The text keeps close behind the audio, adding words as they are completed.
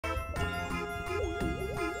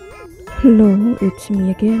Hello, it's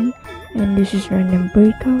me again, and this is Random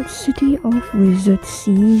Breakout City of Wizard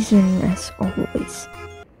Season as always.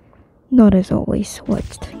 Not as always,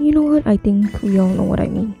 what? You know what? I think we all know what I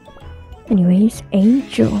mean. Anyways,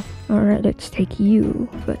 Angel. Alright, let's take you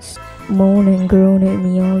first. Moan and groan at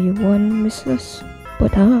me all you want, missus,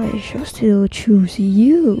 but I shall still choose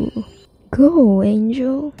you. Go,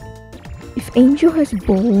 Angel. If Angel has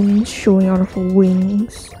bones showing out of her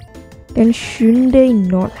wings, then shouldn't they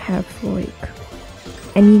not have like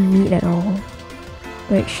any meat at all?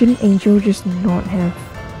 Like, shouldn't Angel just not have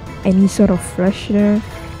any sort of flesh there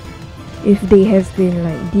if they have been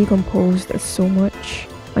like decomposed so much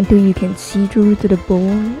until you can see through to the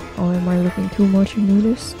bone? Or am I looking too much into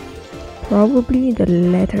this? Probably the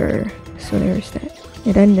latter. So there's that.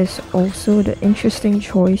 And then there's also the interesting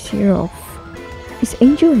choice here of, is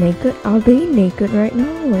Angel naked? Are they naked right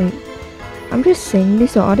now? Like, I'm just saying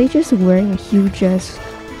this, or are they just wearing a huge ass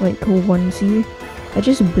like onesie that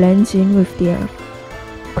just blends in with their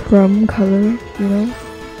crumb color, you know?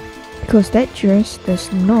 Because that dress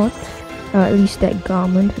does not, at least that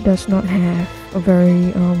garment does not have a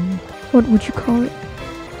very what would you call it?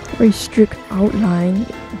 Very strict outline.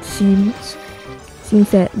 It seems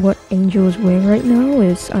that what Angel is wearing right now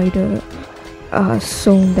is either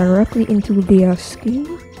sewn directly into their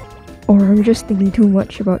skin, or I'm just thinking too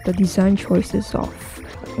much about the design choices of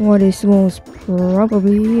what is most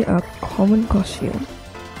probably a common costume.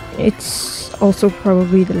 It's also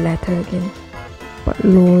probably the latter again, but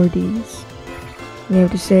lordies, you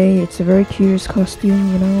have to say it's a very curious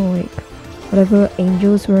costume, you know, like whatever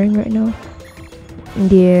Angel's wearing right now.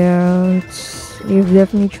 Yeah, they've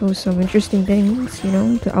definitely chose some interesting things, you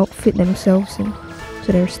know, to outfit themselves in.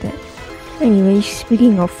 So there's that. Anyway,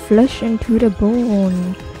 speaking of flesh and to the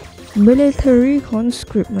bone, military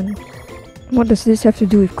conscriptment. What does this have to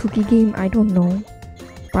do with cookie game? I don't know,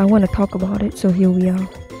 but I want to talk about it, so here we are.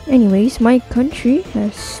 Anyways, my country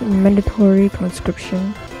has mandatory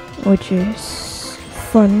conscription, which is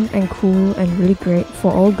fun and cool and really great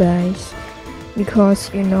for all guys, because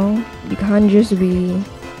you know, you can't just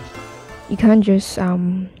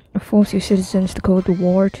force your citizens to go to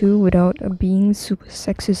war too without being super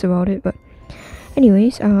sexist about it. But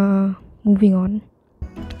anyways, moving on.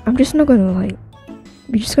 I'm just not gonna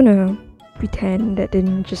we're just gonna pretend that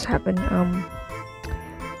didn't just happen.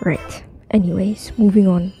 Right. Anyways, moving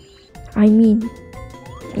on. I mean,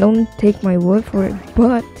 don't take my word for it,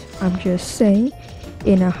 but I'm just saying,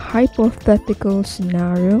 in a hypothetical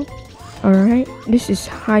scenario, alright? This is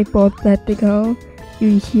hypothetical.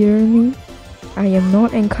 You hear me? I am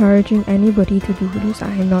not encouraging anybody to do this. I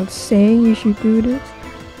am not saying you should do this.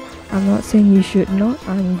 I'm not saying you should not.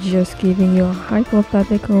 I'm just giving you a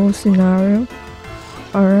hypothetical scenario.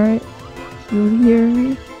 Alright? You hear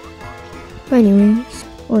me? But anyways,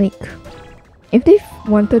 like, if they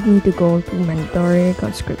wanted me to go to mandatory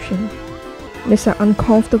conscription, there's an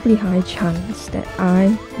uncomfortably high chance that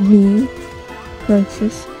me,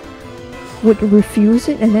 Francis, would refuse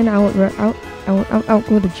it, and then I would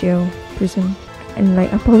go to jail, prison, and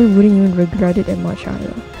like I probably wouldn't even regret it that much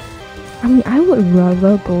either. I mean, I would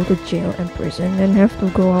rather go to jail and prison than have to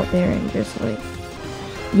go out there and just like,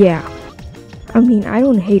 yeah. I mean, I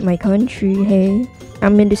don't hate my country, hey. I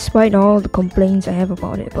mean, despite all the complaints I have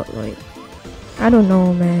about it, but like, I don't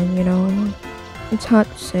know, man, you know, it's hard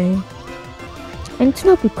to say. And it's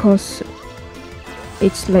not because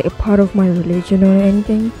it's like a part of my religion or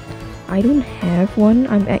anything. I don't have one,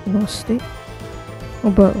 I'm agnostic.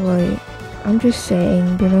 But like, I'm just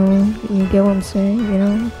saying, you know, you get what I'm saying, you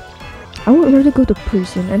know? I would rather go to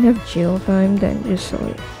prison and have jail time than just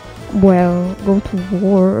like, well, go to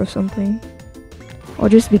war or something. Or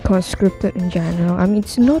just be conscripted in general. I mean,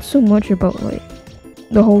 it's not so much about like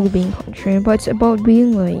the whole being conscripted, but it's about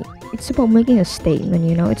being like, it's about making a statement,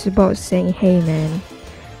 you know? It's about saying, hey man,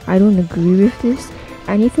 I don't agree with this,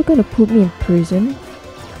 and if you're gonna put me in prison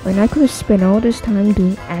when I could have spent all this time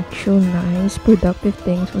doing actual nice productive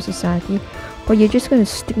things for society, but you're just gonna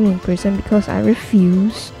stick me in prison because I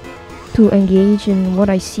refuse to engage in what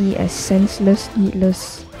I see as senseless,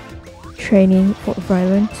 needless training for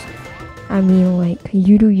violence. I mean, like,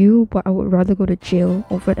 you do you, but I would rather go to jail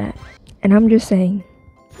over that. And I'm just saying,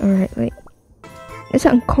 alright, like, there's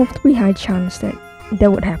an uncomfortably high chance that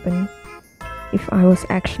that would happen if I was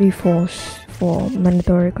actually forced for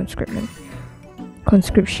mandatory conscription,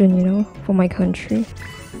 you know, for my country.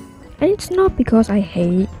 And it's not because I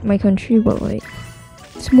hate my country, but like,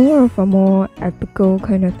 it's more of a more ethical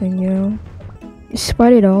kind of thing, you know.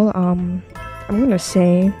 Despite it all, I'm gonna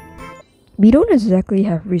say we don't exactly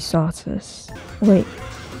have resources. Like,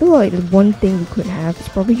 I feel like the one thing we could have is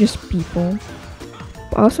probably just people.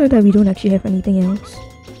 But Also that we don't actually have anything else.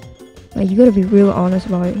 Like, you gotta be real honest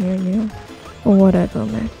about it here, you know? Or whatever,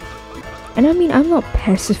 man. And I mean, I'm not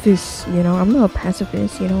pacifist, you know? I'm not a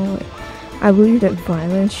pacifist, you know? Like, I believe that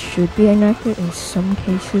violence should be enacted in some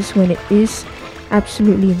cases when it is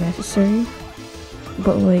absolutely necessary.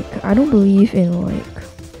 But like, I don't believe in like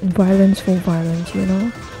violence for violence, you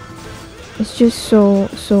know? It's just so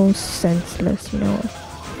senseless, you know?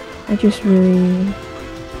 I just really...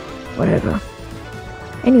 whatever.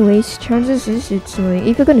 Anyways, chances is it's like,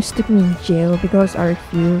 if you're gonna stick me in jail because I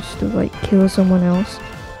refuse to like kill someone else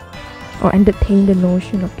or entertain the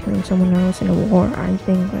notion of killing someone else in a war, I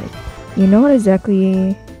think like you're not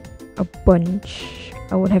exactly a bunch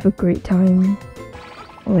I would have a great time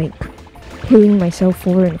like paying myself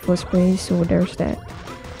for in the first place, so there's that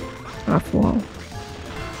after all.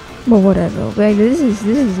 But whatever, like this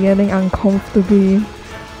is getting uncomfortably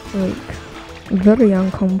like very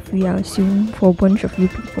uncomfy, I assume, for a bunch of you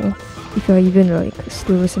people, if you're even like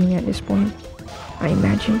still listening at this point, I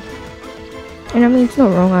imagine. And I mean, it's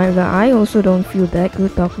not wrong either. I also don't feel that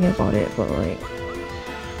good talking about it, but like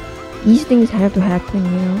these things have to happen,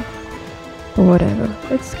 you know. But whatever.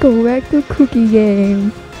 Let's go back to cookie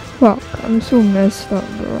game. Fuck, I'm so messed up,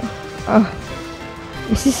 bro.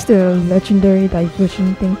 Is this the legendary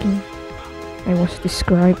divergent thinking I was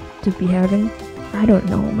described to be having? I don't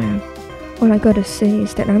know, man. All I gotta say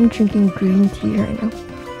is that I'm drinking green tea right now,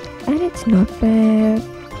 and it's not bad,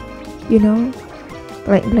 you know,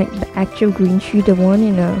 like the actual green tea, the one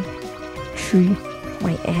in a tree,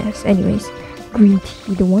 my ass. Anyways, green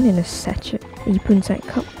tea, the one in a sachet that you put inside a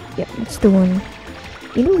cup. Yep, it's the one.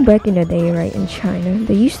 You know, back in the day, right, in China,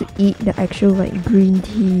 they used to eat the actual like green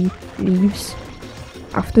tea leaves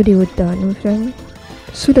after they were done with them,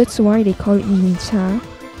 so that's why they call it yin cha.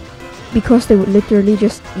 Because they would literally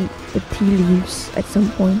just eat the tea leaves at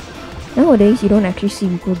some point. Nowadays, you don't actually see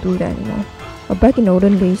people do that anymore. But back in the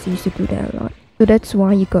olden days, they used to do that a lot. So that's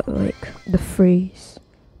why you got like the phrase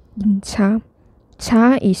yin cha.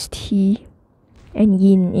 Cha is tea, and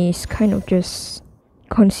yin is kind of just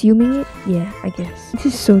consuming it. Yeah, I guess. This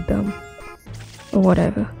is so dumb. But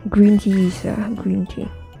whatever. Green tea is green tea.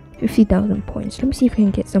 50,000 points. Let me see if I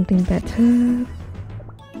can get something better.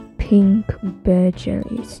 Pink bear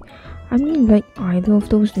jellies. I mean, like, either of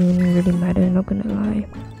those don't really matter, not gonna lie.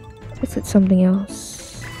 Let's get something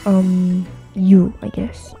else. You, I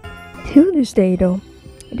guess. Till this day, though,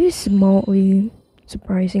 it is mildly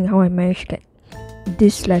surprising how I managed to get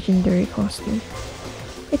this legendary costume.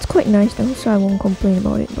 It's quite nice though, so I won't complain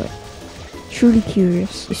about it, but truly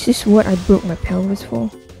curious. Is this what I broke my pelvis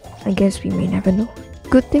for? I guess we may never know.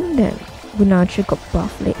 Good thing that Bunacha got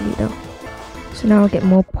buff lately though, so now I'll get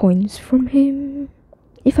more points from him.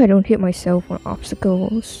 If I don't hit myself on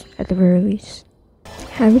obstacles, at the very least.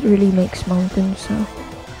 Habit really makes mountains, so,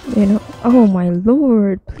 you know. Oh my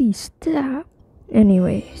lord, please stop.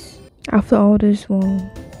 Anyways, after all this,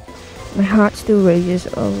 well, my heart still races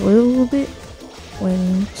a little bit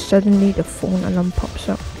when suddenly the phone alarm pops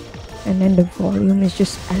up. And then the volume is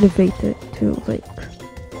just elevated to like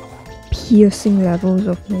piercing levels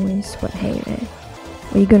of noise. But hey man,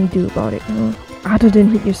 what are you gonna do about it, you know? Other than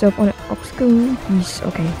hit yourself on an obstacle, please,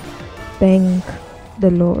 okay. Thank the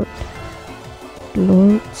Lord. The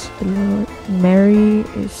Lord. Mary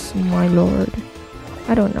is my Lord.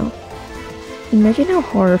 I don't know. Imagine how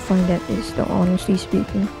horrifying that is though, honestly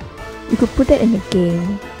speaking. You could put that in a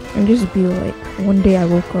game and just be like, one day I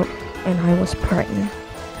woke up and I was pregnant.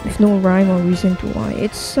 With no rhyme or reason to why.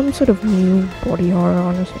 It's some sort of new body horror,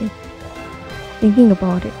 honestly. Thinking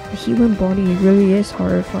about it, the human body really is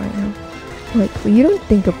horrifying now. Like, you don't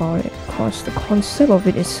think about it, cause the concept of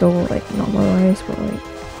it is so like normalized, but like,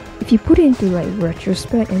 if you put it into like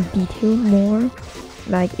retrospect and detail more,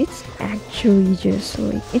 like it's actually just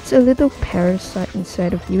like, it's a little parasite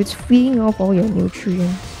inside of you. It's feeding off all your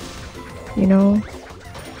nutrients, you know?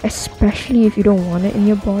 Especially if you don't want it in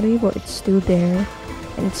your body, but it's still there,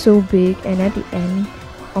 and it's so big, and at the end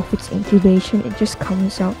of its incubation, it just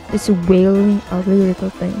comes out, this wailing ugly little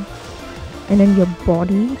thing. And then your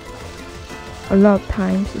body, a lot of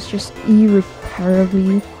times, it's just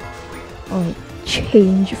irreparably like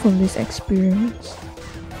changed from this experience,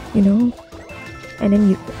 you know? And then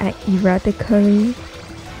you act erratically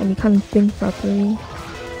and you can't think properly.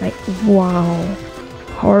 Like, wow,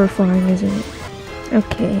 horrifying, isn't it?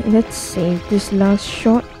 Okay, let's save this last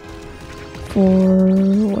shot for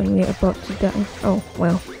when we're about to die. Oh,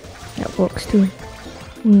 well, that works too.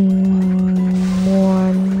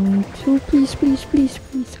 1, 2, please.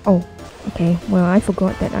 Oh, okay, well, I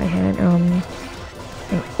forgot that I had an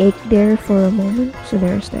egg there for a moment, so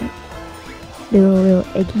there's that. Little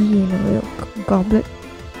eggy in a little goblet.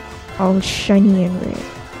 all shiny and red.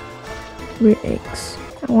 Red eggs.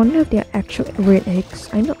 I wonder if they're actual red eggs.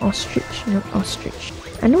 I know ostrich, not ostrich.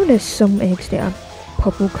 I know there's some eggs that are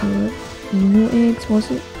purple colored. Emu eggs, was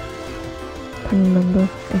it? Can't remember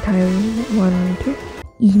entirely. 1, 2.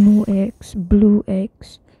 Emu eggs, blue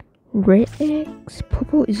eggs, red eggs.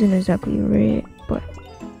 Purple isn't exactly red, but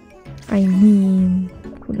I mean,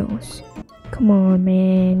 who knows? Come on,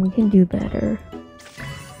 man, you can do better.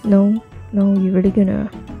 No, you're really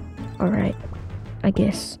gonna. Alright, I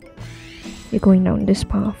guess. You're going down this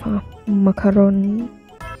path, huh? Macaron.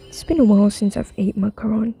 It's been a while since I've ate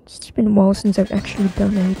macaron. It's been a while since I've actually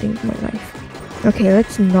done anything in my life. Okay,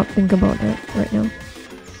 let's not think about that right now.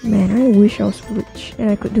 Man, I wish I was rich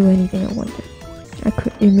and I could do anything I wanted. I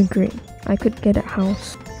could immigrate. I could get a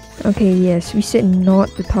house. Okay, yes, we said not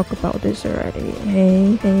to talk about this already.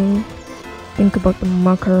 Hey. Think about the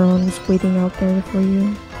macarons waiting out there for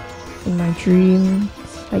you. In my dreams,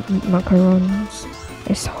 I eat macarons.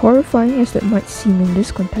 As horrifying as that might seem in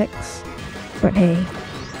this context, but hey,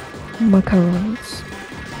 macarons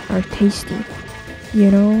are tasty. You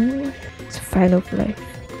know, it's a fact of life.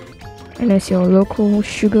 And as your local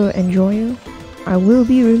sugar enjoyer, I will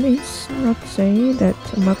be remiss not to say that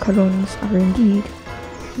macarons are indeed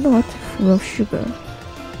not full of sugar.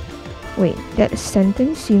 Wait, that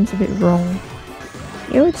sentence seems a bit wrong.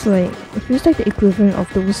 You know, it feels like the equivalent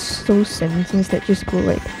of those sentences that just go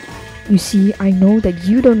like, you see, I know that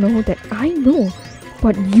you don't know that I know,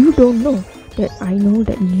 but you don't know that I know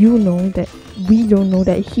that you know that we don't know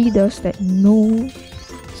that he does that no,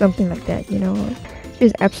 something like that, you know.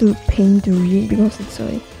 It's absolute pain to read because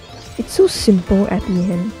it's so simple at the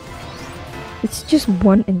end. It's just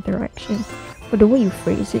one interaction, but the way you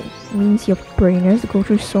phrase it means your brain has to go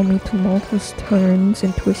through so many tumultuous turns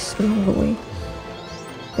and twists along the way.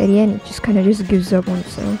 By the end, it just kind of just gives up on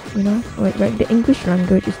itself, you know? Like the English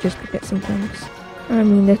language is just like that sometimes. I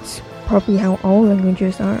mean, that's probably how all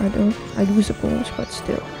languages are though, I do suppose, but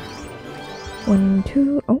still. 1,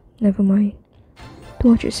 2, oh, never mind.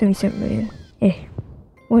 277 million.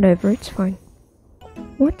 Whatever, it's fine.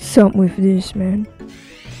 What's up with this, man?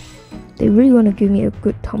 They really want to give me a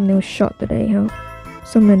good thumbnail shot today, huh?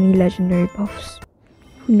 So many legendary buffs.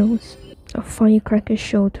 Who knows? A firecracker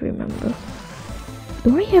show to remember.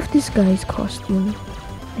 Do I have this guy's costume?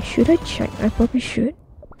 Should I check? I probably should.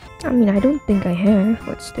 I mean, I don't think I have,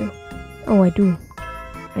 but still. Oh, I do.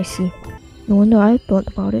 I see. No wonder I thought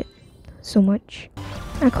about it so much.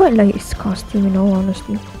 I quite like his costume in all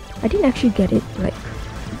honesty. I didn't actually get it like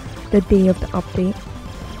the day of the update.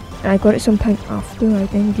 I got it sometime after, I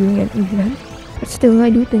think, during an event. But still, I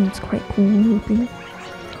do think it's quite cool looking.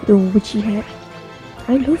 The witchy hat.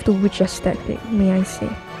 I love the witch aesthetic, may I say.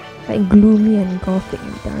 Like gloomy and gothic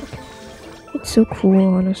and dark. It's so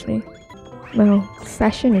cool, honestly. Well,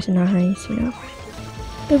 fashion is nice, you know.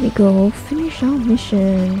 There we go, finish our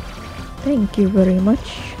mission. Thank you very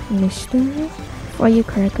much, Mr.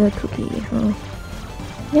 Firecracker Cookie, huh?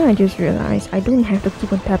 Yeah, I just realized I don't have to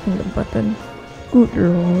keep on tapping the button. Good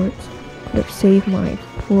lord, could have saved my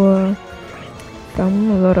poor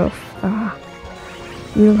thumb a lot of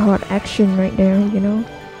real hard action right there, you know.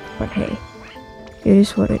 But hey, it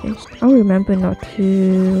is what it is. I'll remember not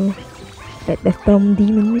to let the thumb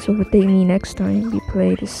demons overtake me next time we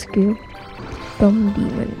play this skill. Thumb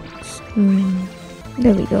demons.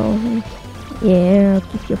 There we go. Yeah,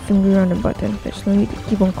 keep your finger on the button. There's no need to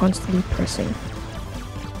keep on constantly pressing.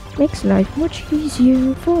 Makes life much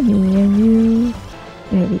easier for me and you.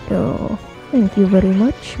 There we go. Thank you very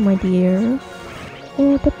much, my dear.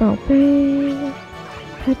 What about pay?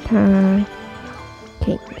 Ta-ta.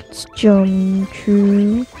 Okay, let's jump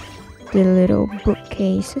through the little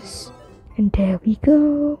bookcases. And there we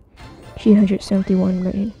go. 371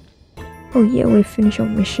 million. Oh yeah, we finished our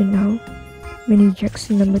mission now. Mini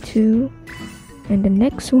Jackson number 2. And the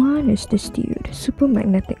next one is this dude, Super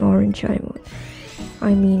Magnetic Orange Diamond.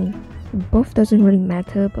 I mean, buff doesn't really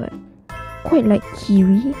matter, but quite like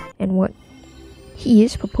Kiwi and what he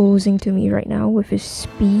is proposing to me right now with his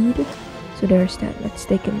speed. So there's that. Let's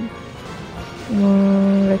take him.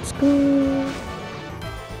 Let's go.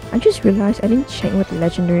 I just realized I didn't check what the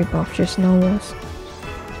legendary buff just now was.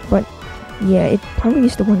 But yeah, it probably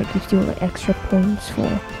is the one that gives you like extra points for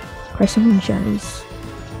Crescent jellies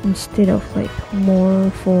instead of like more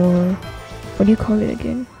for, what do you call it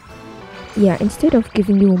again? Yeah, instead of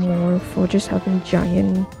giving you more for just having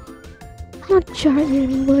giant, not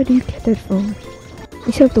giant, where do you get that from?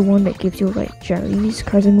 Instead of the one that gives you like jellies,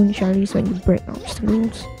 Crescent jellies when you break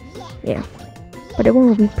obstacles. Yeah, but that one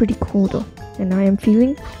will be pretty cool though. And I am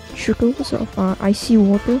feeling trickles of icy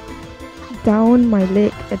water down my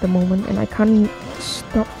leg at the moment, and I can't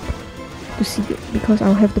stop to see it because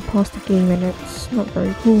I'll have to pause the game and it's not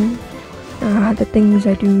very cool. The things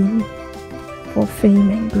I do for fame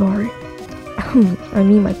and glory. I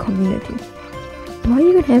mean my community. Do I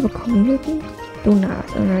even have a community? Don't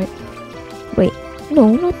ask, alright? Wait,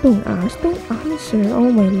 no, not don't ask, don't answer,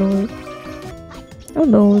 oh my lord. Oh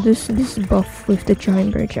no, this buff with the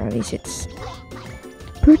giant bird jellies, it's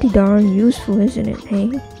pretty darn useful, isn't it, hey?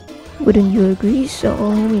 Wouldn't you agree so,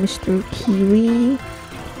 Mr. Kiwi?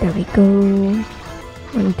 There we go.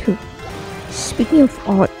 1, 2. Speaking of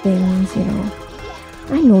odd things, you know,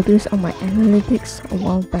 I noticed on my analytics a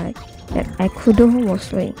while back that Ecuador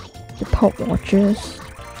was like the top watchers.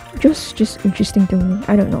 Just interesting to me.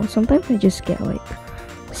 I don't know, sometimes I just get like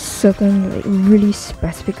certain like really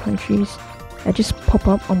specific countries that just pop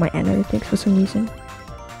up on my analytics for some reason.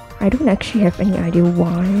 I don't actually have any idea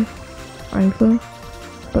why either,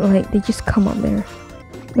 but like they just come up there.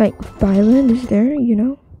 Like Thailand is there, you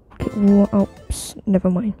know? Okay, oops, never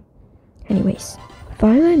mind. Anyways,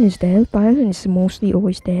 Thailand is there. Thailand is mostly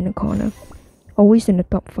always there in the corner, always in the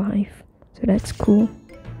top 5, so that's cool.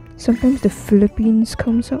 Sometimes the Philippines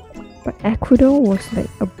comes up, but Ecuador was like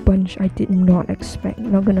a bunch I did not expect,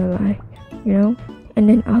 not gonna lie, you know? And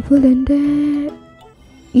then other than that,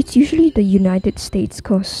 it's usually the United States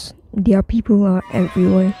cause their people are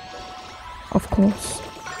everywhere, of course.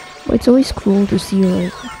 But it's always cool to see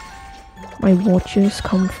like my watchers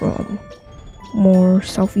come from more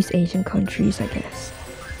Southeast Asian countries, I guess.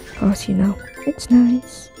 Cause you know, it's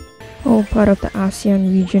nice. All part of the ASEAN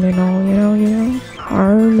region and all, you know?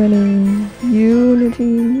 Harmony,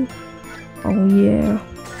 unity, oh yeah,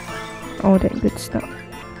 all that good stuff.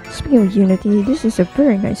 Speaking of unity, this is a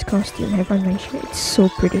very nice costume, have I mentioned it? It's so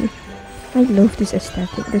pretty. I love this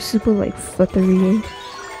aesthetic, the super like fluttery,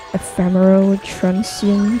 ephemeral,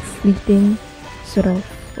 transient, fleeting sort of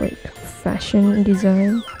like fashion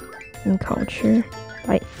design and culture.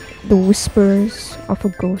 Like the whispers of a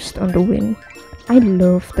ghost on the wind. I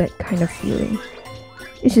love that kind of feeling.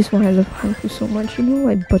 This is why I love Hanfu so much, you know,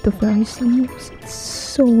 like butterfly sleeves. It's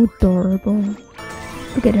so adorable.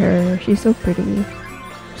 Look at her, she's so pretty.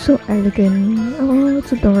 So elegant. Oh,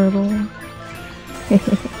 it's adorable. I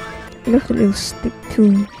love the little stick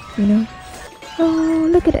too, you know. Oh,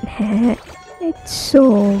 look at that hat. It's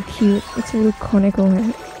so cute. It's a little conical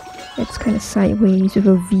hat. It's kind of sideways with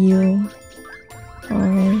a veil.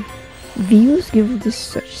 Veils give this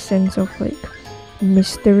such sense of like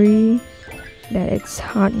mystery that it's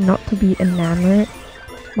hard not to be enamored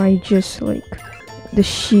by just like the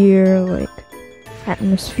sheer like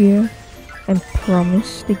atmosphere and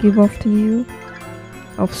promise they give off to you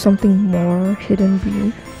of something more hidden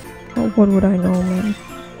beneath. Oh, what would I know, man?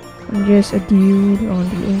 I'm just a dude on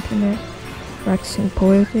the internet waxing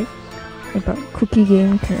poetic about cookie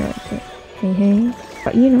game character. Hey.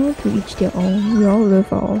 But you know, to each their own. We all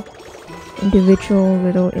live our individual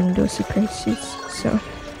little idiosyncrasies, so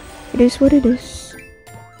it is what it is.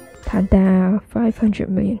 Tada! 500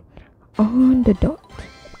 million on the dot.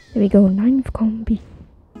 There we go, 9th combi.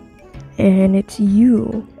 And it's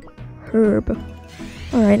you, Herb.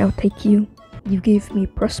 Alright, I'll take you. You gave me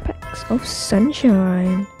prospects of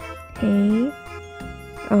sunshine. Hey?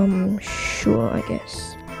 Sure, I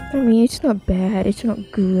guess. I mean, it's not bad, it's not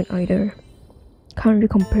good either. Can't really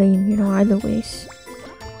complain, you know, either ways.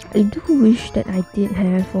 I do wish that I did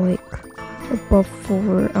have like a buff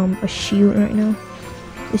for a shield right now.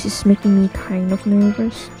 This is making me kind of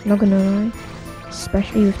nervous, not gonna lie.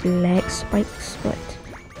 Especially with the lag spikes, but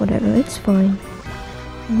whatever, it's fine.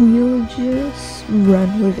 We'll just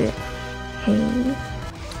run with it. Hey,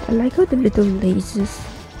 I like how the little lasers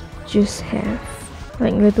just have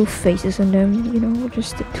like little faces on them, you know,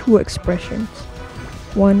 just the 2 expressions.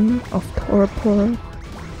 One of torpor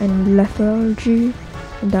and lethargy,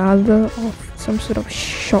 and the other of some sort of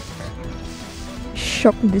shock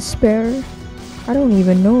despair. I don't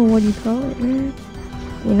even know what you call it, man.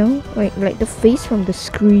 You know, like the face from the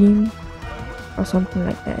Scream or something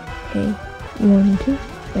like that. Okay, 1, 2,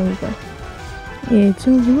 there we go. It's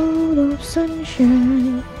a world of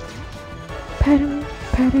sunshine. Pattern,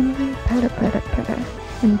 pattern, patter, patter, patter.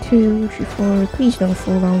 1, 2, 3, 4. Please don't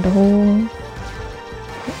fall down the hole.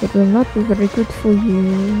 It will not be very good for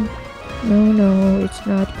you. No, it's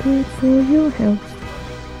not good for your health.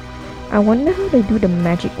 I wonder how they do the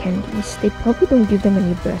magic candies. They probably don't give them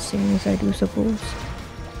any blessings, I do suppose,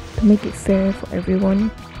 to make it fair for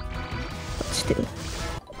everyone. But still,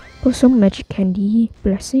 for some magic candy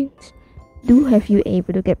blessings do have you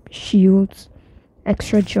able to get shields,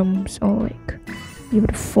 extra jumps, or like be able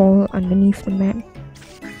to fall underneath the map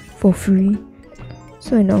for free.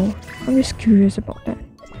 So I know, I'm just curious about that.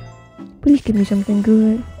 Please give me something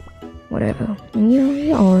good. whatever.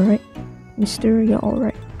 You're alright, mister, you're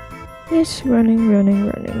alright. Yes, running.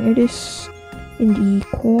 It is indeed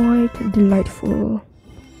quite delightful,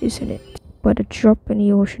 isn't it? But a drop in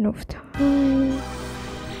the ocean of time.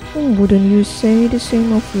 Wouldn't you say the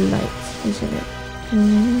same of light, isn't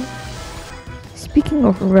it? Speaking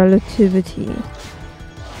of relativity,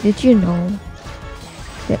 did you know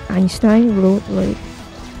that Einstein wrote, like,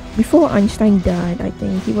 before Einstein died, I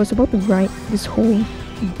think he was about to write this whole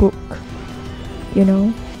book, you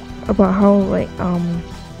know, about how, like,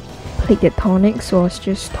 plate tectonics was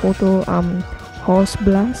just total horse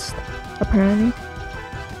blast, apparently.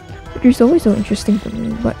 Which is always so interesting to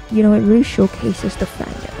me, but you know, it really showcases the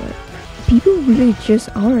fact that, like, people really just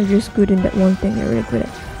are just good in that one thing they're really good at.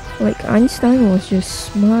 Like, Einstein was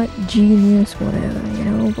just smart, genius, whatever, you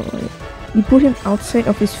know, but like, you put him outside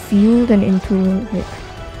of his field and into, like,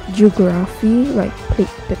 geography, like plate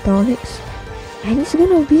tectonics, and he's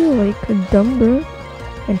gonna be like dumber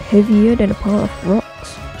and heavier than a pile of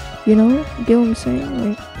rocks, you know? Get what I'm saying?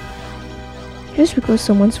 Like, just because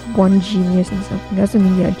someone's one genius in something doesn't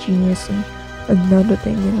mean you're a genius in another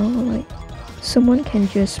thing, you know? Like, someone can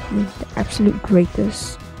just be the absolute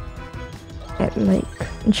greatest at, like,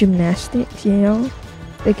 gymnastics, you know?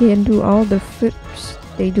 They can do all the flips,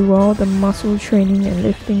 they do all the muscle training and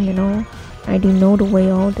lifting, you know? And they know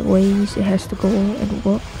all the ways it has to go and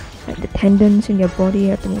work. Like, the tendons in your body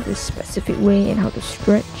have to move a specific way and how to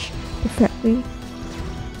stretch perfectly.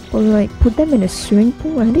 Or like, put them in a swimming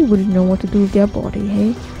pool and they wouldn't know what to do with their body,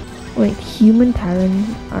 hey? Like, human talent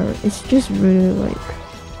it's just really, like,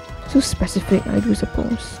 so specific, I do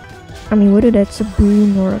suppose. I mean, whether that's a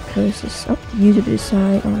boon or a curse is up to you to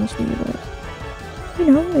decide, honestly, but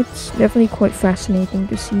you know, it's definitely quite fascinating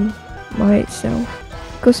to see by itself.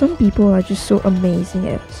 Because some people are just so amazing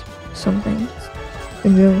at some things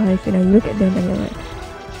in real life, you know, you look at them and you're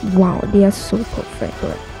like, wow, they are so perfect,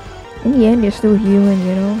 but in the end they're still human,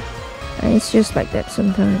 you know, and it's just like that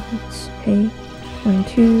sometimes. Hey, 1,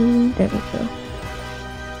 2, there we go.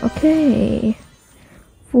 Okay,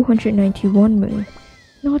 491 million,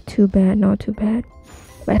 not too bad,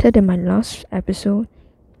 better than my last episode,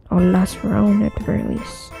 or last round at the very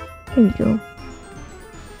least. Here we go,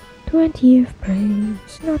 20th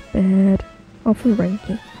place, not bad, of a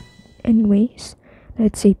ranking. Anyways,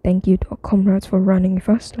 let's say thank you to our comrades for running with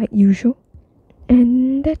us like usual.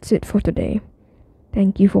 And that's it for today.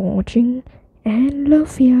 Thank you for watching and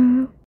love ya.